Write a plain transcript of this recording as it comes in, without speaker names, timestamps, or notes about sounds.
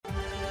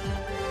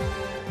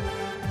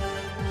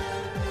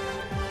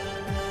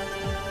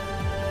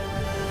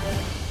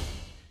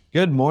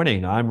Good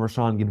morning. I'm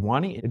Rashawn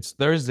Gidwani. It's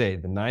Thursday,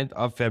 the 9th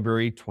of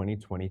February,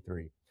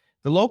 2023.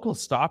 The local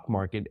stock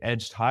market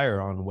edged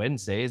higher on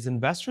Wednesday as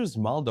investors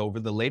mulled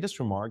over the latest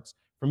remarks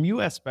from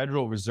U.S.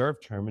 Federal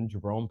Reserve Chairman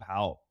Jerome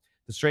Powell.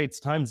 The Straits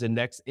Times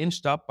Index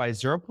inched up by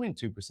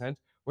 0.2%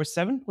 or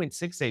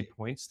 7.68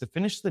 points to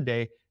finish the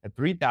day at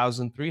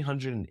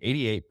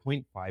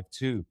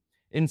 3,388.52.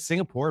 In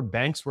Singapore,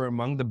 banks were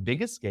among the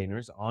biggest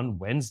gainers on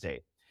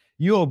Wednesday.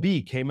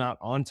 UOB came out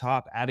on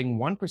top, adding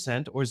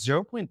 1% or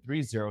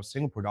 0.30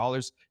 Singapore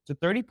dollars to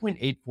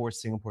 30.84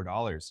 Singapore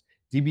dollars.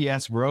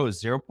 DBS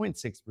rose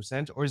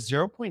 0.6% or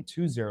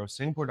 0.20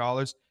 Singapore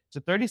dollars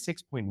to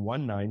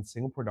 36.19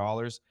 Singapore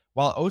dollars,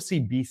 while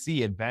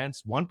OCBC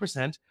advanced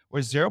 1% or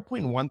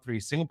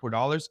 0.13 Singapore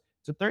dollars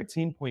to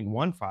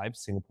 13.15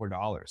 Singapore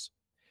dollars.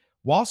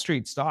 Wall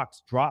Street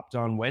stocks dropped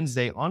on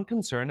Wednesday on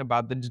concern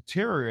about the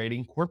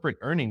deteriorating corporate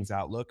earnings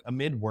outlook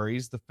amid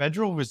worries the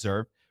Federal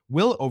Reserve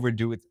will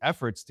overdo its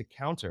efforts to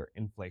counter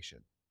inflation.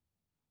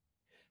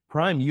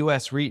 Prime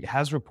US REIT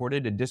has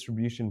reported a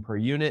distribution per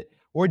unit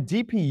or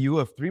DPU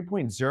of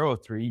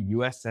 3.03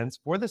 US cents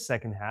for the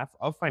second half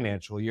of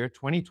financial year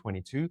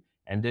 2022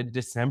 ended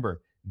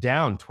December,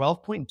 down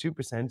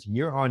 12.2%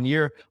 year on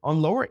year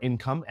on lower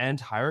income and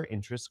higher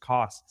interest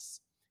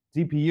costs.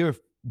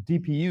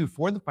 DPU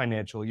for the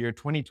financial year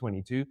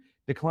 2022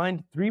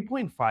 declined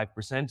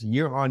 3.5%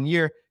 year on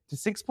year to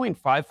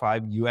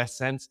 6.55 US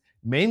cents,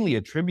 mainly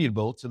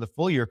attributable to the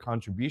full year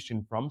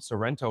contribution from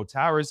Sorrento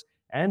Towers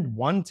and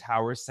One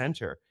Tower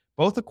Center,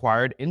 both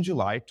acquired in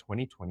July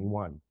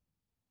 2021.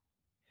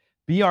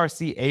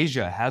 BRC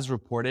Asia has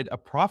reported a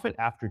profit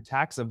after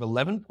tax of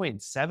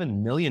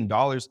 $11.7 million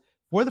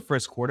for the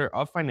first quarter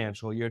of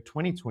financial year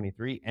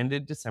 2023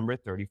 ended December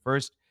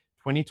 31st,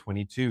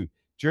 2022.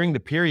 During the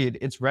period,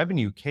 its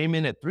revenue came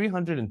in at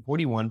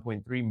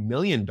 $341.3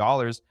 million,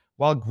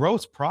 while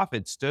gross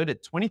profit stood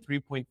at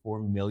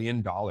 $23.4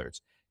 million.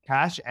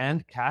 Cash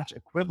and cash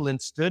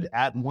equivalents stood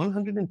at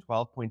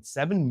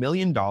 $112.7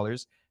 million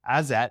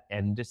as at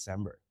end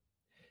December.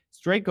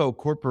 Straco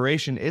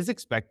Corporation is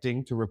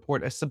expecting to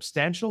report a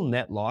substantial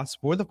net loss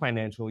for the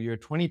financial year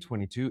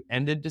 2022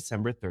 ended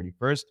December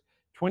 31st,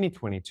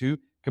 2022,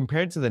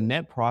 compared to the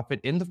net profit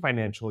in the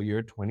financial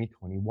year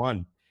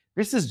 2021.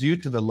 This is due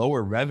to the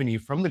lower revenue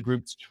from the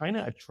group's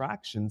China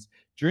attractions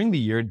during the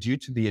year due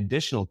to the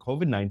additional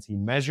COVID-19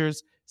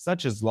 measures,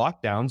 such as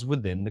lockdowns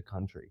within the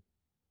country.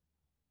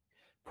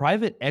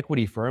 Private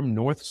equity firm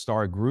North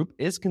Star Group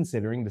is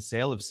considering the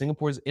sale of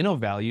Singapore's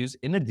InnoValues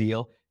in a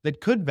deal that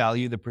could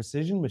value the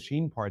precision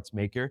machine parts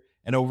maker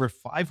at over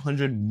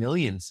 500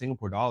 million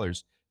Singapore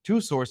dollars,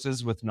 two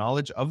sources with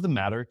knowledge of the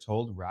matter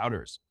told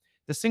Reuters.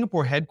 The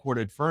Singapore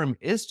headquartered firm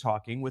is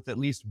talking with at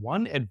least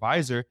one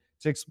advisor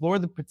to explore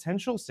the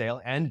potential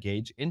sale and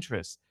gauge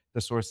interest,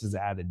 the sources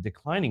added,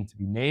 declining to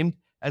be named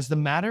as the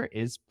matter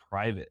is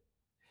private.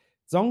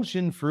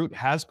 Zhongxin Fruit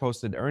has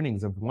posted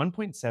earnings of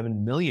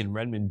 1.7 million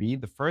renminbi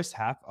the first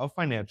half of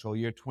financial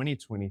year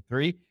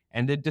 2023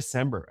 ended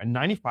December, a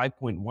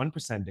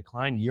 95.1%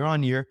 decline year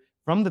on year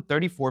from the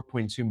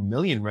 34.2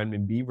 million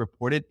renminbi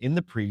reported in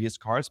the previous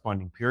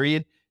corresponding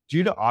period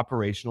due to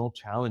operational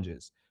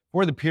challenges.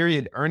 For the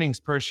period,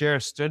 earnings per share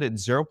stood at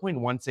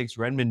 0.16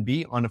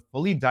 renminbi on a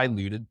fully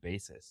diluted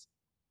basis.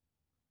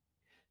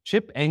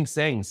 Chip Eng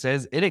Seng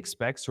says it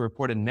expects to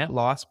report a net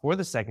loss for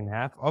the second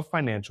half of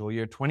financial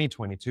year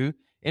 2022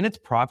 in its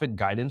profit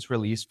guidance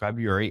released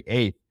February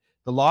 8th.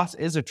 The loss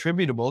is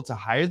attributable to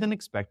higher than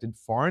expected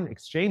foreign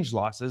exchange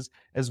losses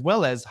as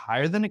well as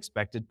higher than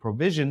expected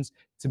provisions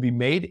to be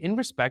made in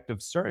respect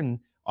of certain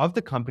of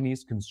the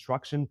company's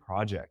construction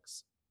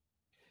projects.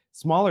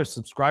 Smaller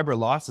subscriber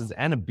losses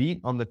and a beat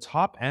on the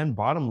top and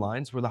bottom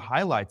lines were the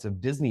highlights of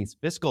Disney's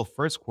fiscal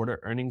first quarter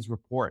earnings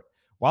report.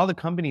 While the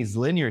company's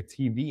linear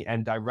TV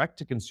and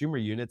direct-to-consumer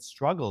units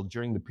struggled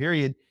during the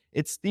period,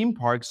 its theme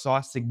parks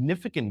saw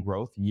significant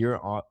growth year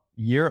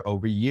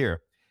over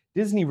year.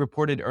 Disney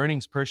reported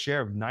earnings per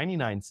share of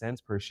 99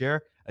 cents per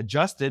share,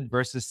 adjusted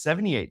versus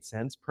 78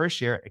 cents per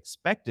share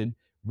expected,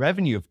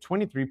 revenue of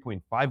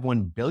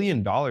 $23.51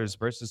 billion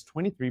versus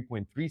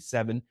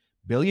 $23.37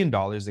 billion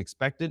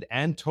expected,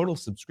 and total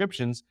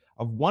subscriptions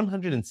of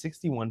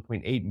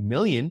 161.8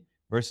 million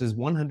versus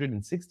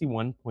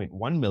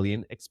 161.1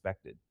 million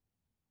expected.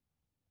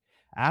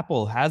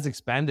 Apple has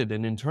expanded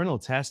an internal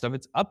test of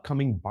its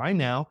upcoming Buy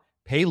Now,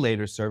 Pay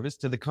Later service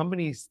to the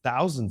company's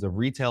thousands of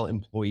retail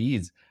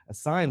employees, a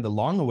sign the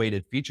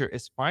long-awaited feature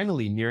is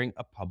finally nearing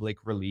a public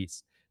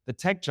release. The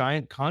tech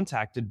giant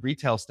contacted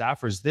retail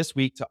staffers this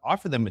week to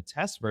offer them a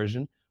test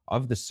version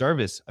of the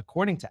service,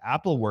 according to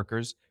Apple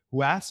workers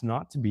who asked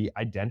not to be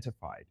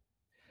identified.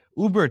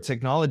 Uber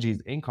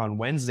Technologies Inc. on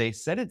Wednesday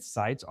set its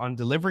sights on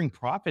delivering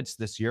profits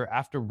this year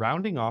after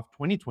rounding off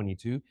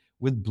 2022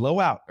 with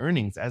blowout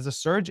earnings as a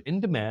surge in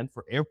demand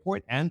for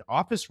airport and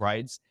office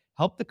rides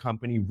helped the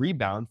company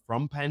rebound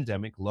from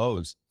pandemic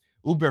lows.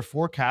 Uber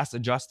forecasts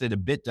adjusted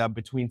EBITDA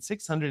between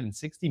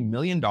 $660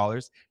 million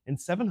and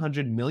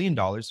 $700 million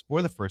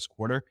for the first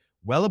quarter,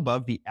 well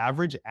above the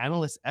average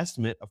analyst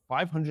estimate of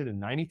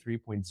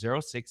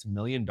 $593.06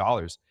 million,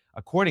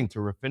 according to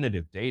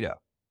Refinitiv data.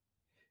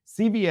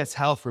 CVS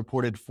Health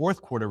reported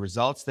fourth quarter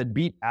results that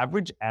beat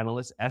average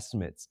analyst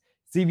estimates.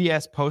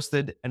 CVS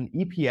posted an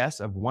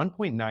EPS of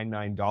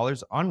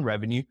 $1.99 on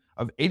revenue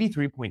of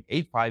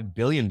 $83.85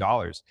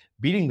 billion,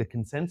 beating the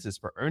consensus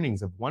for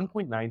earnings of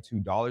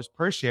 $1.92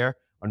 per share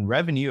on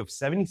revenue of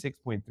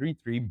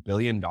 $76.33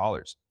 billion.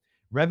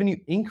 Revenue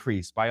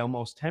increased by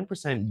almost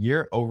 10%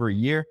 year over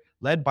year,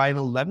 led by an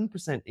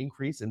 11%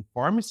 increase in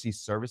pharmacy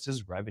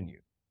services revenue.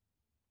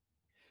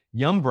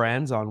 Yum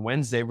Brands on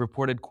Wednesday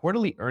reported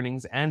quarterly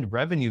earnings and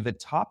revenue that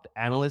topped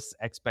analysts'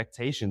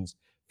 expectations,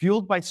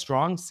 fueled by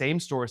strong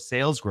same-store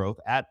sales growth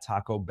at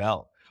Taco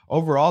Bell.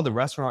 Overall, the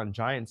restaurant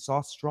giant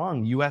saw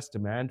strong U.S.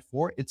 demand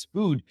for its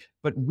food,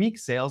 but weak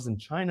sales in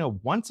China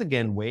once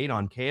again weighed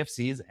on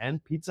KFC's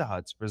and Pizza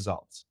Hut's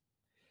results.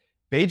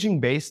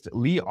 Beijing-based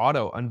Li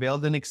Auto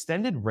unveiled an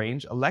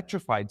extended-range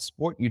electrified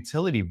sport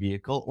utility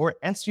vehicle, or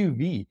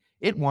SUV.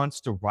 It wants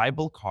to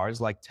rival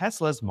cars like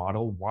Tesla's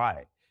Model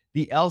Y.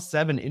 The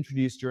L7,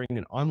 introduced during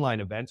an online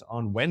event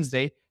on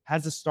Wednesday,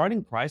 has a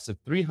starting price of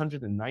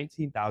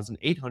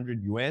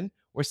 319,800 yuan,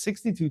 or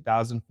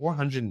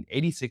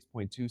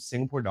 62,486.2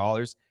 Singapore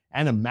dollars,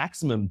 and a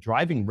maximum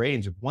driving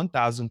range of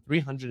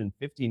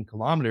 1,315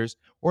 kilometers,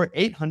 or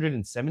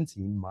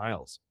 817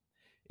 miles.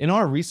 In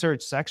our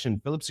research section,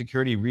 Phillips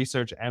Security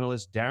research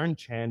analyst Darren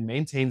Chan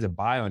maintains a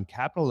buy on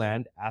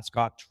CapitaLand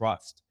Ascot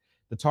Trust.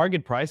 The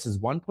target price is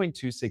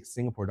 1.26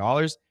 Singapore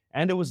dollars,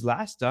 and it was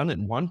last done at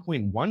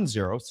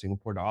 1.10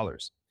 Singapore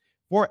dollars.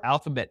 For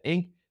Alphabet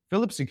Inc.,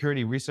 Phillips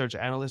Security research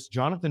analyst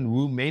Jonathan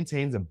Wu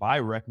maintains a buy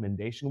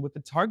recommendation with a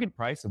target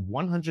price of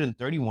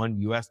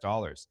 131 US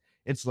dollars.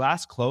 Its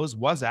last close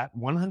was at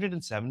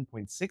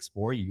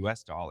 107.64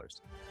 US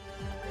dollars.